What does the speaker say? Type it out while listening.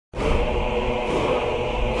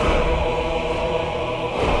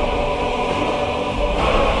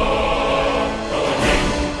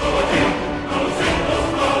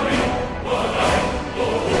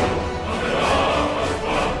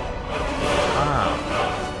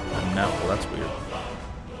that's weird.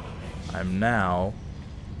 I'm now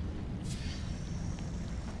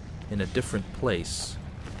in a different place.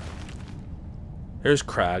 There's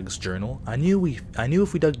Craig's journal. I knew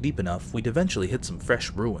if we dug deep enough, we'd eventually hit some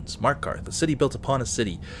fresh ruins. Markarth, a city built upon a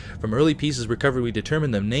city. From early pieces recovered, we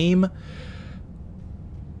determined the name.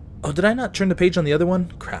 Oh, did I not turn the page on the other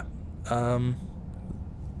one? Crap. The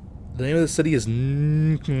name of the city is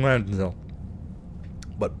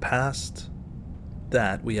but past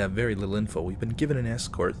that, we have very little info. We've been given an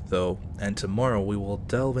escort, though, and tomorrow we will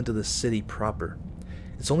delve into the city proper.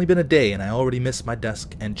 It's only been a day, and I already miss my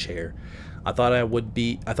desk and chair. I thought it would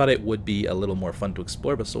be a little more fun to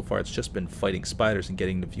explore, but so far it's just been fighting spiders and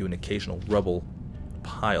getting to view an occasional rubble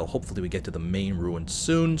pile. Hopefully we get to the main ruin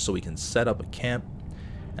soon, so we can set up a camp,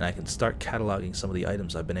 and I can start cataloging some of the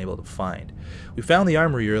items I've been able to find. We found the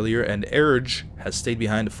armory earlier, and Erge has stayed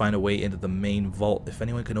behind to find a way into the main vault. If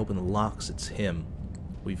anyone can open the locks, it's him.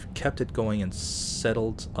 We've kept it going and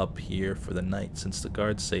settled up here for the night, since the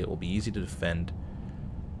guards say it will be easy to defend.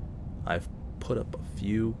 I've put up a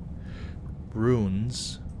few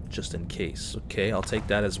runes just in case. Okay, I'll take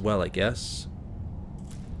that as well, I guess.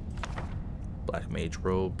 Black mage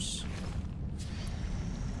robes.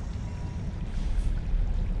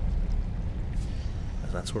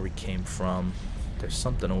 That's where we came from. There's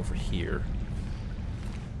something over here.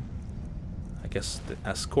 I guess the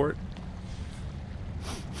escort?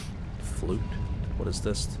 Flute? What is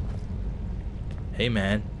this? Hey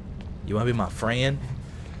man, you wanna be my friend?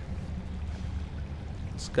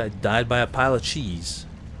 This guy died by a pile of cheese.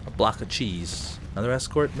 A block of cheese. Another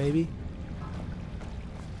escort, maybe?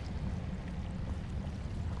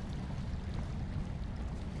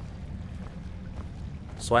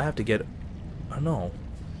 So I have to get... Oh no.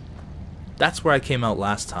 That's where I came out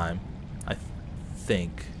last time. I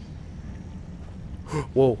think.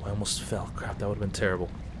 Whoa, I almost fell. Crap, that would have been terrible.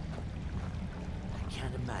 I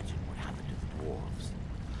can't imagine what happened to the dwarves.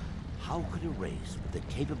 How could a race with the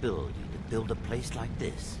capability to build a place like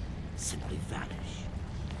this simply vanish?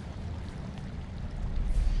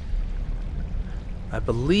 I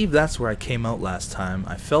believe that's where I came out last time.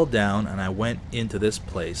 I fell down and I went into this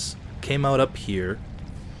place. Came out up here.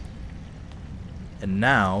 And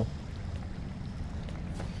now,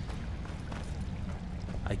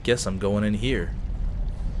 I guess I'm going in here.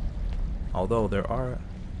 Although there are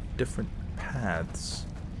different paths.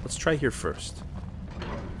 Let's try here first.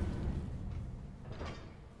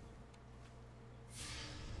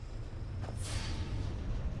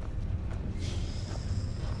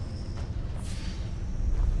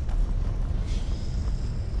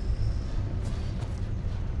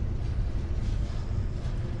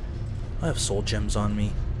 I have soul gems on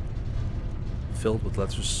me. Filled with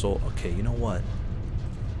lesser soul. Okay, you know what?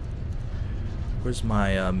 Where's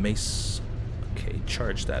my mace? Okay,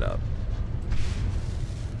 charge that up.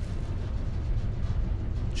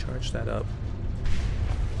 Charge that up.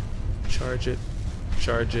 Charge it.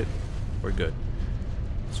 Charge it. We're good.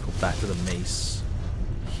 Let's go back to the mace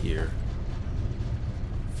here.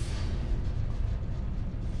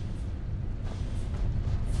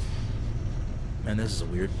 Man, this is a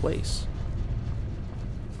weird place.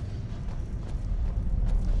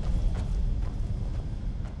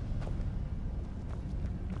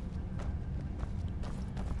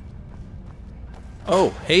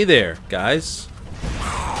 Oh, hey there, guys.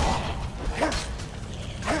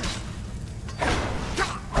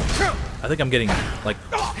 I think I'm getting, like...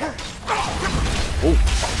 Oh.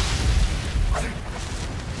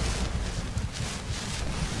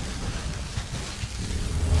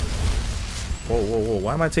 Whoa, whoa, whoa.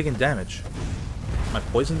 Why am I taking damage? Am I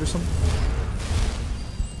poisoned or something?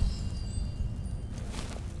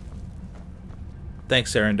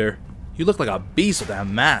 Thanks, Arender. You look like a beast with that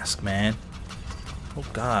mask, man. Oh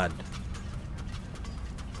god.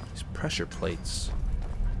 These pressure plates.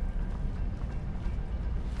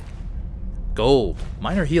 Gold.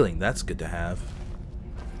 Minor healing. That's good to have.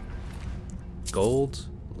 Gold.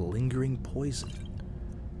 Lingering poison.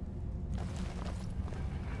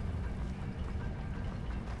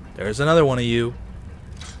 There's another one of you.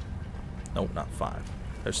 No, not 5.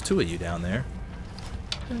 There's 2 of you down there.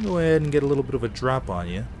 I'm gonna go ahead and get a little bit of a drop on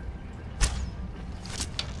you.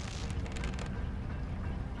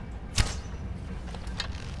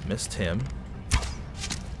 Missed him.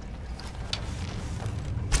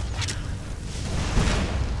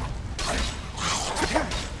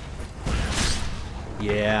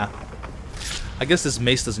 Yeah. I guess this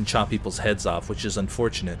mace doesn't chop people's heads off, which is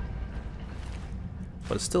unfortunate.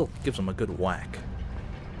 But it still gives them a good whack.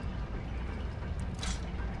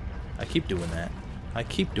 I keep doing that. I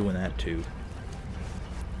keep doing that too.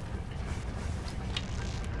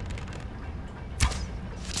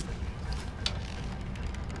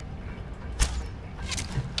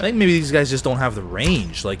 I think maybe these guys just don't have the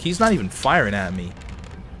range. Like, he's not even firing at me.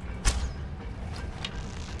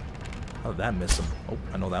 How did that miss him? Oh,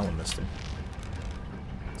 I know that one missed him.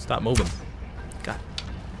 Stop moving. God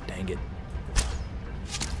dang it.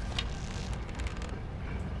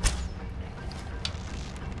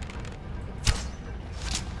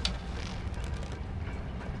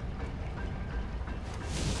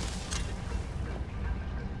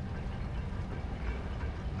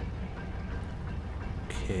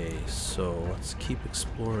 Okay, so let's keep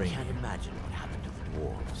exploring. I can't imagine what happened to the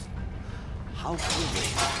dwarves. How could a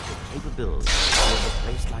race with the capability to build a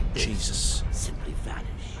place like this Jesus. simply vanish?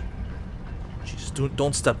 Jesus,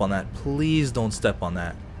 don't step on that. Please don't step on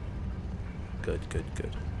that. Good.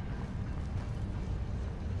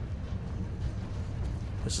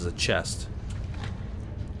 This is a chest.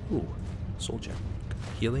 Ooh, soul gem.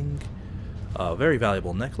 Healing. A very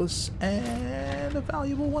valuable necklace. And a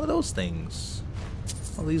valuable one of those things.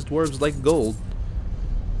 Well, these dwarves like gold.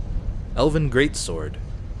 Elven greatsword.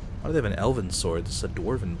 Why do they have an elven sword? This is a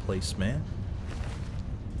dwarven place, man.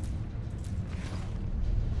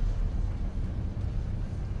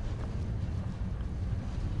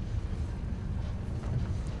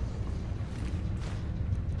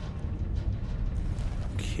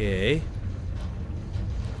 Okay.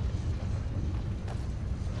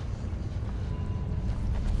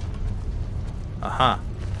 Aha.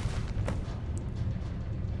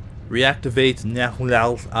 Reactivate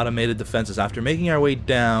Nahlal automated defenses. After making our way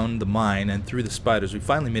down the mine and through the spiders, we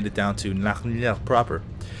finally made it down to Nahlal proper.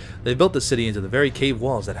 They built the city into the very cave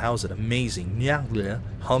walls that house it. Amazing. Nahlal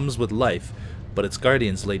hums with life, but its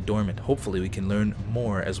guardians lay dormant. Hopefully we can learn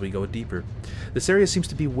more as we go deeper. This area seems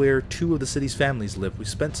to be where 2 of the city's families live. We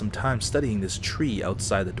spent some time studying this tree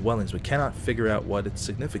outside the dwellings. We cannot figure out what its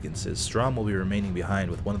significance is. Strom will be remaining behind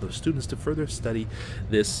with one of the students to further study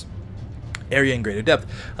this area in greater depth.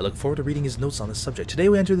 I look forward to reading his notes on this subject. Today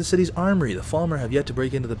we enter the city's armory. The Falmer have yet to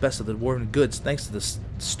break into the best of the dwarven goods thanks to the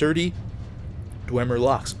sturdy Dwemer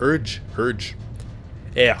locks. Erge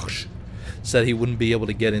said he wouldn't be able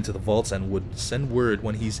to get into the vaults and would send word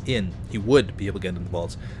when he's in. He would be able to get into the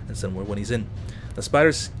vaults and send word when he's in. The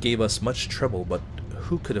spiders gave us much trouble, but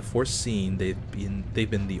who could have foreseen they've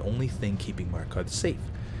been the only thing keeping Markarth safe.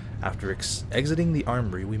 After exiting the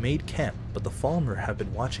armory, we made camp, but the Falmer have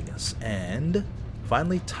been watching us, and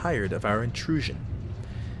finally tired of our intrusion.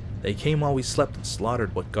 They came while we slept and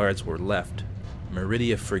slaughtered what guards were left.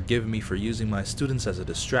 Meridia, forgive me for using my students as a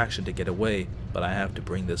distraction to get away, but I have to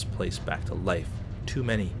bring this place back to life. Too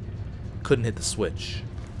many. Couldn't hit the switch.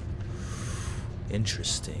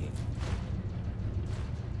 Interesting.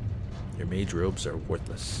 Your mage robes are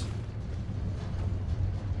worthless.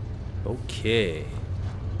 Okay.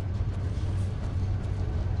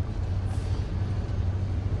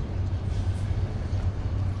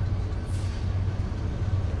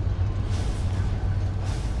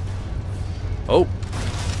 Oh!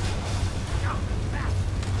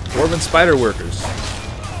 Dwarven spider workers.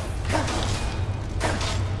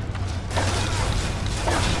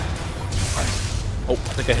 Oh, I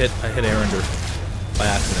think I hit Arender by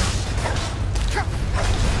accident.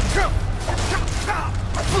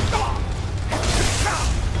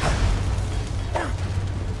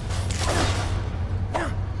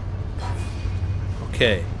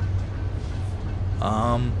 Okay.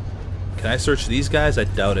 Can I search these guys? I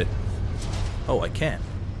doubt it. Oh, I can.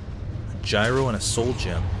 A gyro and a soul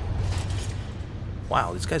gem.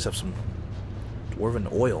 Wow, these guys have some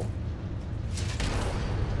dwarven oil.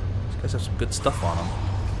 These guys have some good stuff on them.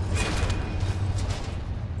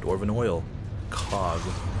 Dwarven oil. Cog.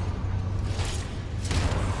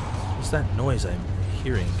 What's that noise I'm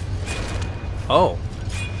hearing? Oh!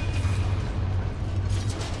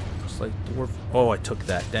 It's like dwarf. Oh, I took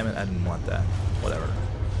that. Damn it, I didn't want that. Whatever.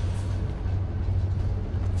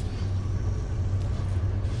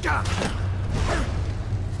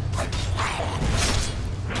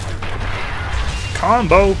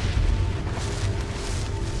 Combo.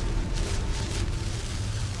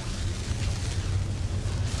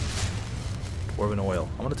 Dwarven oil.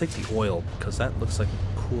 I'm gonna take the oil because that looks like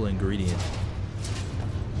a cool ingredient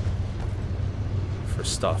for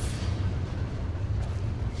stuff.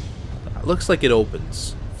 It looks like it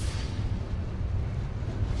opens.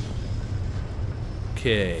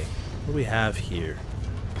 Okay, what do we have here?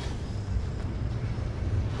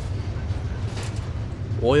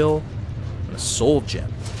 Oil and a soul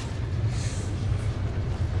gem.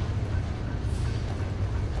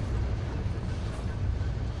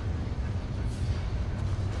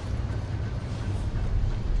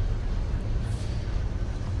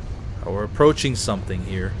 Oh, we're approaching something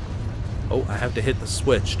here. Oh, I have to hit the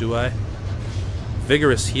switch, do I?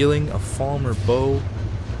 Vigorous healing, a Falmer bow.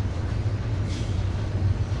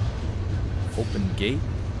 Open gate?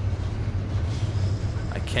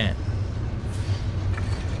 I can't.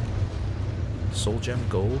 Soul gem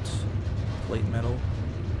gold. Plate metal.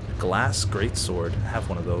 Glass greatsword. I have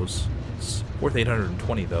one of those. It's worth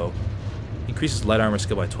 820 though. Increases light armor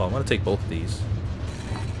skill by 12. I'm gonna take both of these.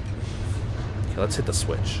 Okay, let's hit the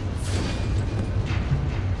switch.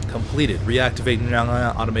 Completed. Reactivate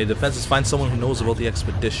automated defenses. Find someone who knows about the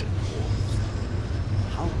expedition.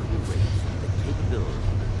 How could a race with the capability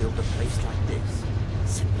to build a place like this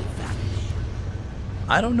simply vanish?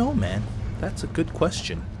 I don't know, man. That's a good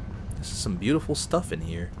question. This is some beautiful stuff in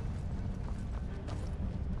here.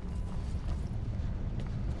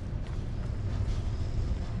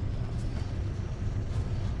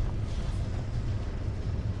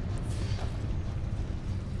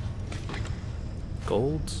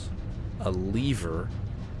 Gold, a lever,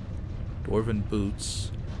 dwarven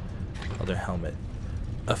boots, other helmet.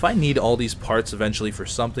 If I need all these parts eventually for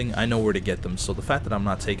something, I know where to get them, so the fact that I'm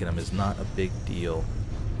not taking them is not a big deal.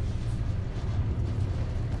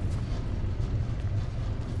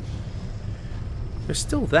 There's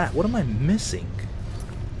still that. What am I missing?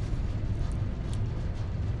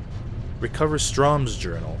 Recover Strom's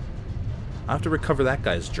journal. I have to recover that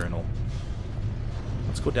guy's journal.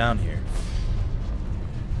 Let's go down here.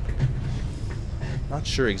 Not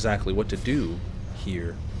sure exactly what to do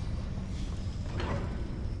here.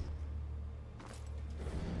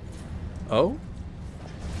 Oh?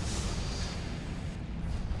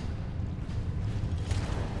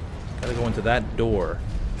 Gotta go into that door.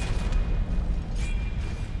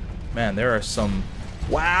 Man, there are some...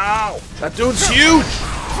 Wow! That dude's huge!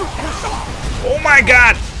 Oh my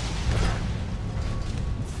god!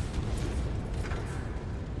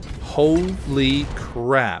 Holy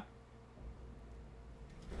crap.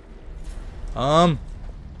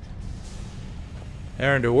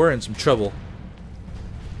 Aaron, we're in some trouble.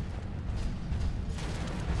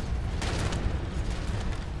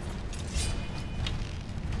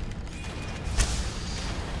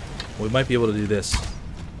 We might be able to do this.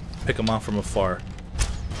 Pick him off from afar.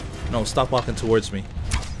 No, stop walking towards me.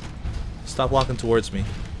 Stop walking towards me.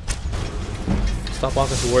 Stop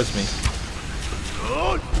walking towards me.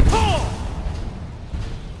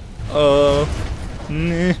 Nah,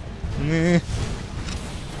 nah.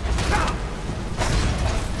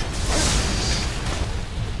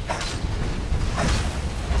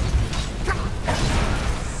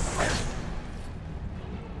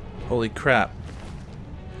 Holy crap.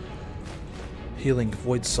 Healing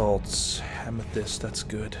void salts, amethyst, that's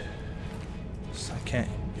good. So I can't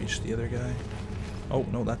reach the other guy. Oh,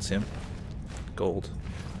 no, that's him. Gold.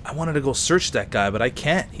 I wanted to go search that guy, but I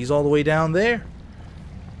can't. He's all the way down there.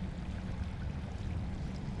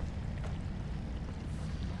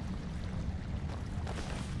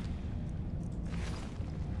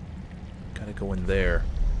 Gotta go in there.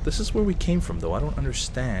 This is where we came from, though. I don't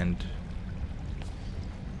understand.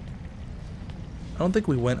 I don't think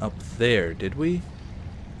we went up there, did we?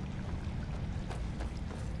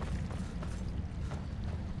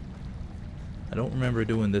 I don't remember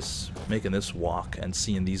doing this, making this walk and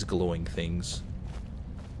seeing these glowing things.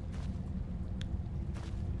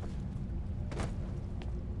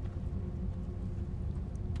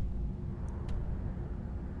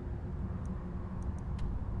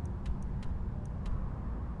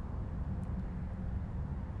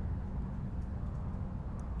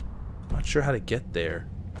 Not sure how to get there.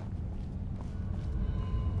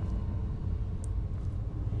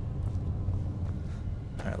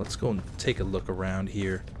 Alright, let's go and take a look around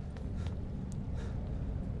here.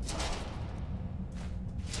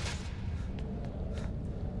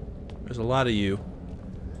 There's a lot of you.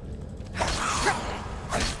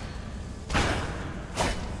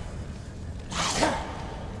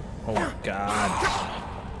 Oh my god.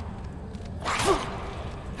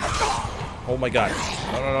 Oh my god.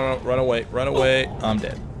 No, no, no, no. Run away. Run away. I'm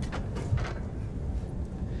dead.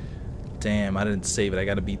 Damn, I didn't save it. I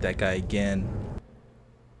gotta beat that guy again.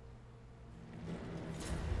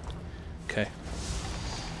 Okay.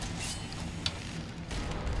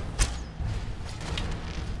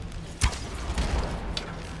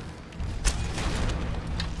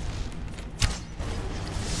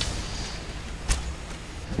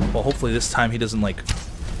 Well, hopefully this time he doesn't, like,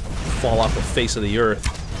 fall off the face of the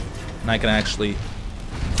earth. And I can actually...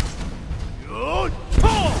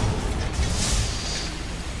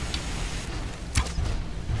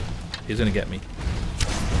 He's gonna get me.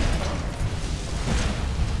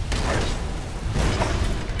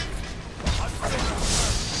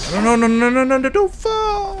 No, no, no, no, no, no, no, don't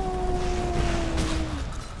fall!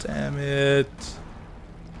 Damn it.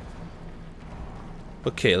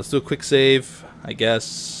 Okay, let's do a quick save, I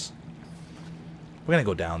guess. We're gonna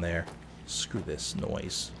go down there. Screw this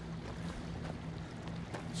noise.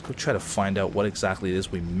 Let's go try to find out what exactly it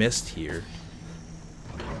is we missed here.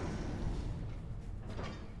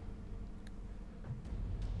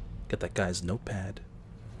 Get that guy's notepad.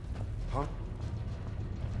 Huh?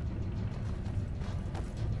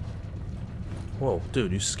 Whoa,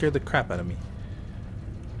 dude, you scared the crap out of me.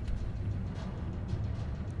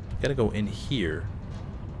 Gotta go in here.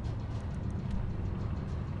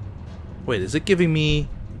 Wait, is it giving me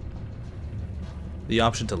the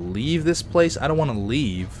option to leave this place? I don't want to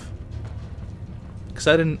leave. Cause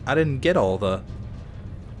I didn't get all the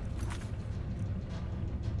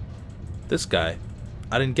this guy.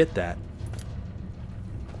 I didn't get that.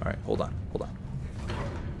 Alright, hold on.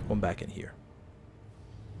 Going back in here.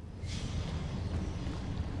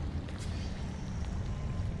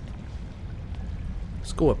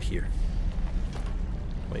 Let's go up here.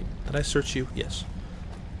 Wait, did I search you? Yes.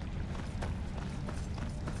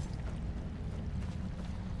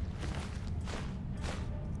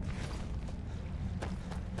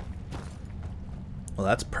 Well,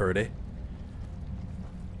 that's purty.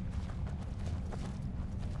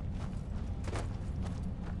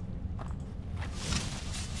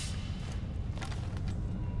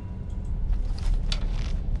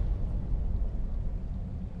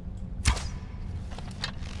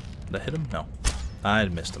 Did I hit him? No. I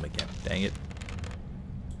missed him again. Dang it.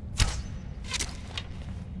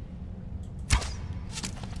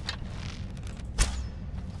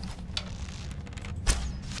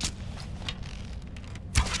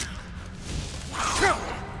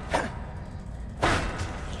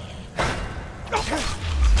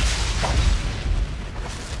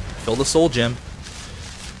 Fill the soul gem.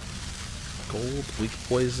 Gold, weak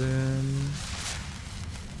poison.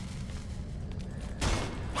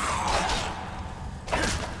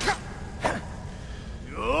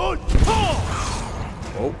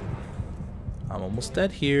 Oh, I'm almost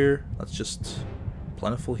dead here. Let's just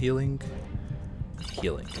plentiful healing.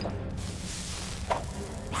 Healing.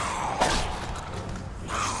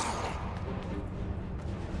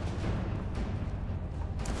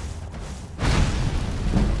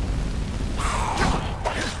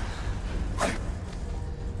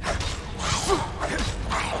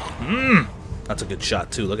 That's a good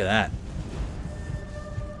shot too. Look at that.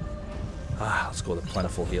 Ah, let's go with a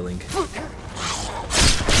plentiful healing.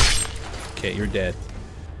 Okay, you're dead.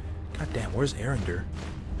 God damn, where's Arender?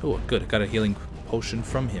 Oh, good. I got a healing potion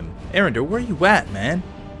from him. Arender, where are you at, man?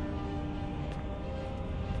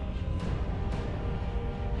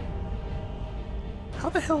 How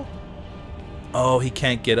the hell? Oh, he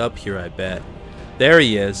can't get up here, I bet. There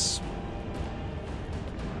he is.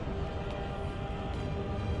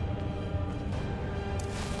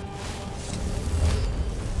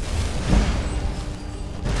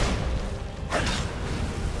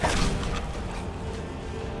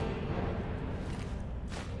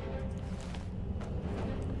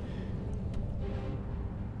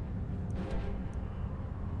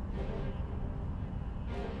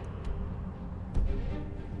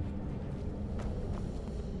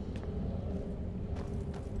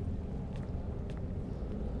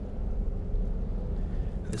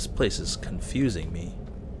 This place is confusing me.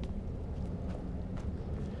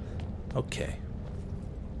 Okay.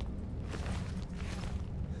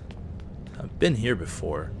 I've been here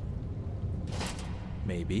before.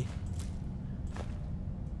 Maybe.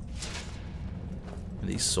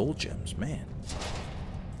 These soul gems, man.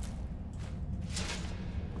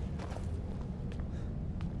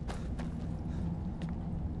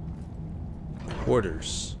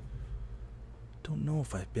 Quarters. Don't know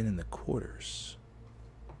if I've been in the quarters.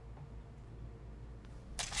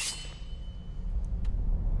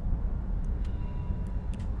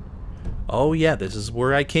 Oh yeah, this is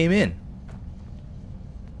where I came in.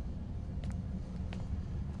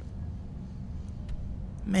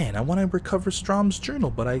 Man, I want to recover Strom's journal,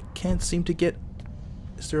 but I can't seem to get...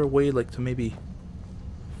 Is there a way, like, to maybe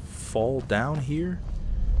fall down here?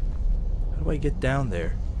 How do I get down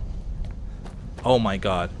there? Oh my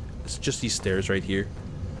god. It's just these stairs right here.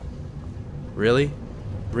 Really?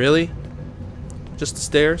 Really? Just the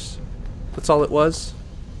stairs? That's all it was?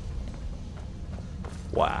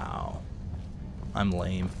 Wow. I'm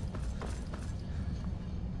lame.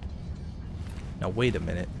 Now wait a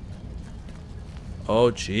minute.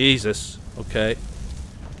 Oh Jesus. Okay.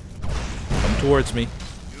 Come towards me.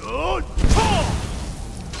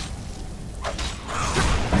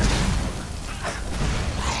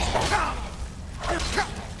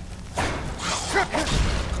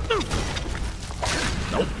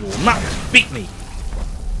 Nope, you will not beat me.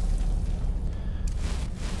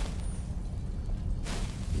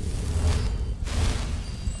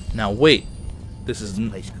 Now wait. This This is...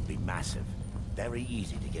 place could be massive. Very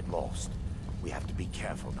easy to get lost. We have to be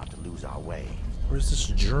careful not to lose our way. Where's this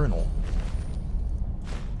journal?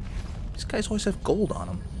 These guys always have gold on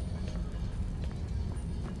them.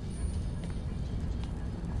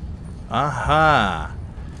 Aha!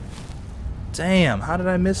 Damn, how did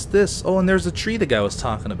I miss this? Oh, and there's the tree the guy was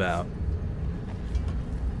talking about.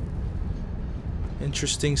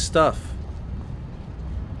 Interesting stuff.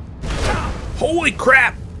 Holy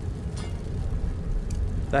crap!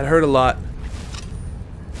 That hurt a lot.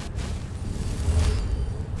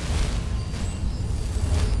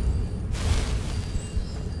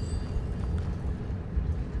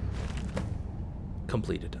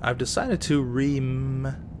 Completed. I've decided to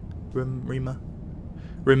remain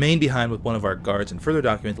behind with one of our guards and further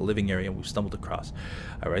document the living area we've stumbled across.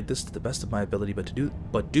 I write this to the best of my ability,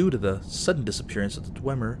 but due to the sudden disappearance of the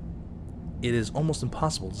Dwemer, it is almost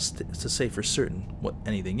impossible to say for certain what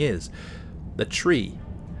anything is. The tree.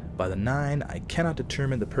 By the 9, I cannot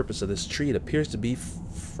determine the purpose of this tree. It appears to be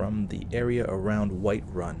from the area around White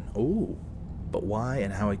Run. Oh, but why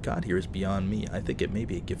and how it got here is beyond me. I think it may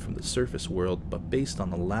be a gift from the surface world, but based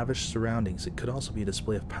on the lavish surroundings, it could also be a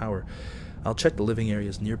display of power. I'll check the living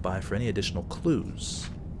areas nearby for any additional clues.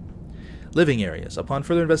 Living areas. Upon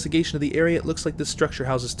further investigation of the area, it looks like this structure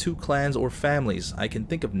houses 2 clans or families. I can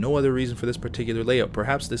think of no other reason for this particular layout.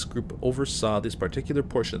 Perhaps this group oversaw this particular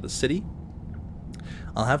portion of the city.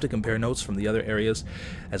 I'll have to compare notes from the other areas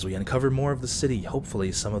as we uncover more of the city.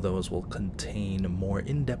 Hopefully some of those will contain more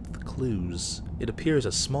in-depth clues. It appears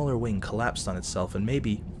a smaller wing collapsed on itself, and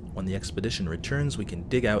maybe when the expedition returns we can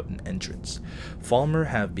dig out an entrance. Falmer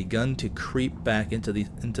have begun to creep back into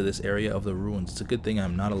this area of the ruins. It's a good thing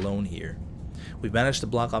I'm not alone here. We've managed to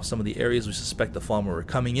block off some of the areas we suspect the Falmer were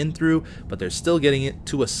coming in through, but they're still getting it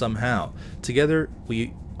to us somehow. Together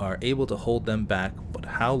we are able to hold them back, but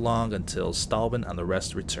how long until Stalben and the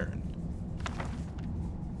rest return?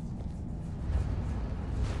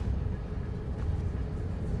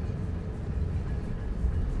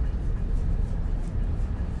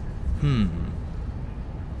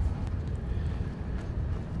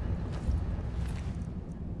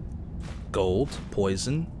 Gold,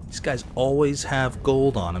 poison. These guys always have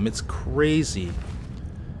gold on them. It's crazy.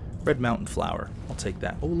 Red mountain flower. I'll take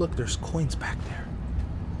that. Oh, look, there's coins back there.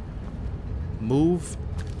 Move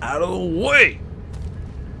out of the way.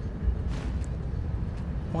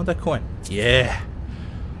 I want that coin. Yeah.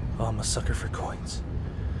 Oh, I'm a sucker for coins.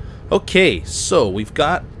 Okay, so we've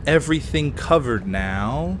got everything covered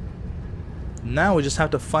now. Now we just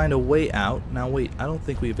have to find a way out. Now wait, I don't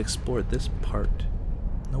think we've explored this part.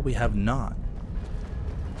 No, we have not.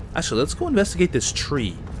 Actually, let's go investigate this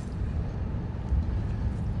tree.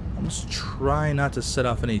 I must try not to set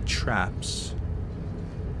off any traps.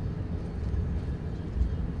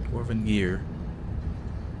 Dwarven gear.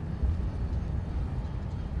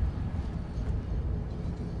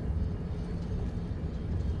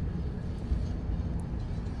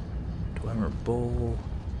 Dwemer bowl.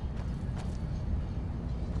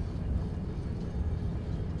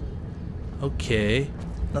 Okay.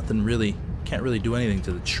 Nothing really. Can't really do anything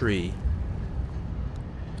to the tree.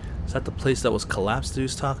 Is that the place that was collapsed that he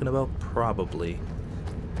was talking about? Probably.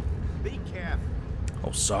 Be careful.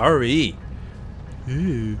 Oh, sorry.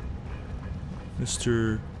 Hey,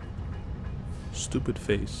 Mr. Stupid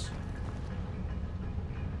Face.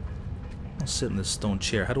 I'll sit in this stone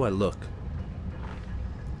chair. How do I look?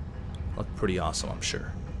 Look pretty awesome, I'm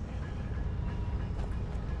sure.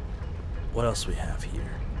 What else we have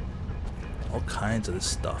here? All kinds of this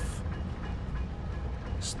stuff.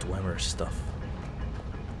 This Dwemer stuff.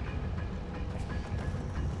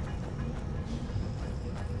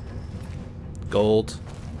 Gold.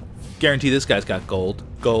 Guarantee this guy's got gold.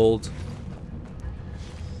 Gold.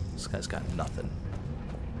 This guy's got nothing.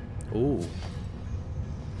 Ooh.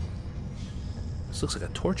 This looks like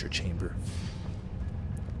a torture chamber.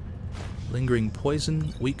 Lingering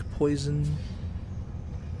poison. Weak poison.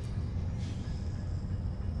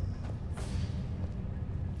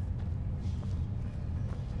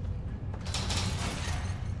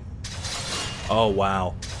 Oh,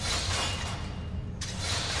 wow.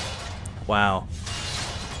 Wow.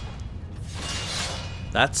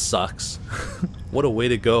 That sucks. What a way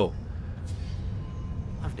to go.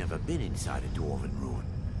 I've never been inside a dwarven ruin.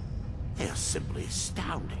 They are simply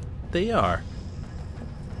astounding. They are.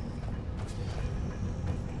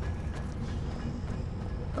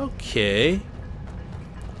 Okay.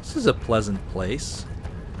 This is a pleasant place.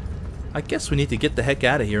 I guess we need to get the heck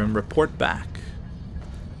out of here and report back.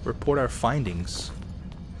 Report our findings.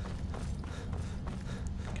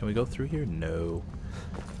 Can we go through here? No.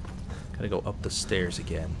 Gotta go up the stairs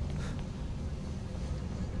again.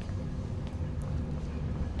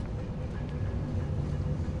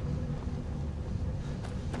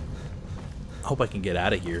 hope I can get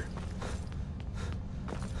out of here.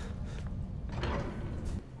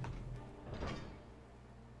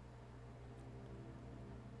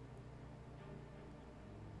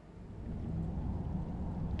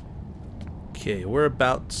 Okay,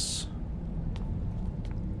 whereabouts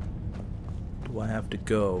do I have to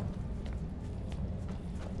go?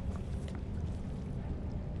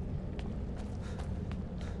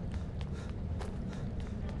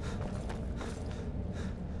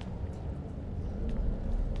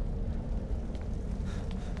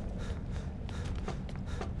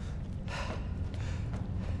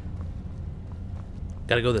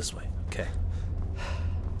 Gotta go this way. Okay.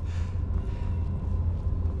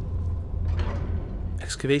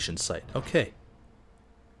 Excavation site. Okay.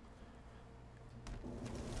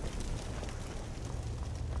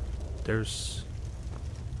 There's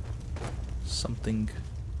something.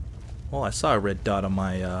 Well, I saw a red dot on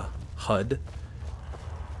my HUD,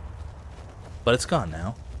 but it's gone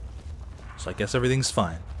now. So I guess everything's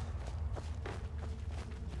fine.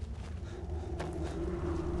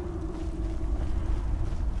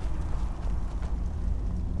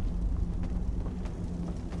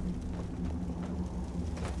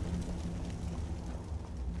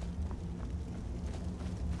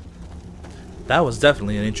 That was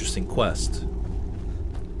definitely an interesting quest.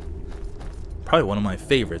 Probably one of my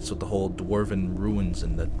favorites with the whole dwarven ruins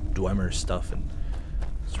and the Dwemer stuff, and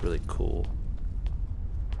it's really cool.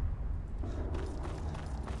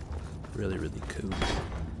 Really, really cool.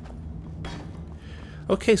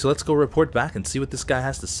 Okay, so let's go report back and see what this guy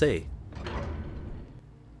has to say.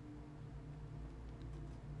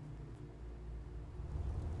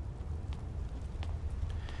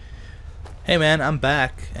 Hey man, I'm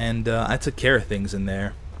back, and I took care of things in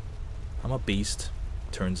there. I'm a beast,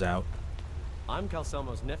 turns out. I'm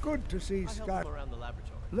Calselmo's nephew. Good to see I help Sky. him around the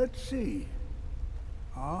laboratory. Let's see.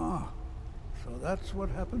 Ah, so that's what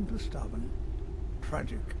happened to Stubborn.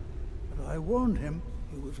 Tragic. But I warned him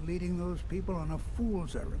he was leading those people on a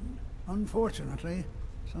fool's errand. Unfortunately,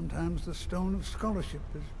 sometimes the stone of scholarship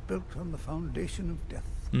is built on the foundation of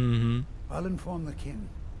death. Mm-hmm. I'll inform the king.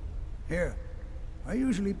 Here, I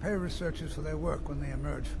usually pay researchers for their work when they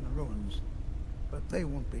emerge from the ruins, but they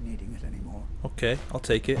won't be needing it anymore. Okay, I'll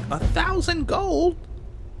take it. 1,000 gold?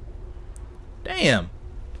 Damn.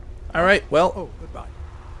 Alright, well, Oh, goodbye.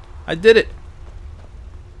 I did it.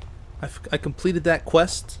 I completed that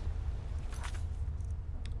quest.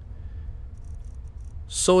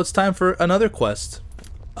 So it's time for another quest.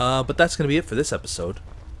 But that's going to be it for this episode.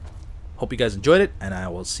 Hope you guys enjoyed it, and I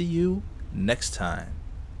will see you next time.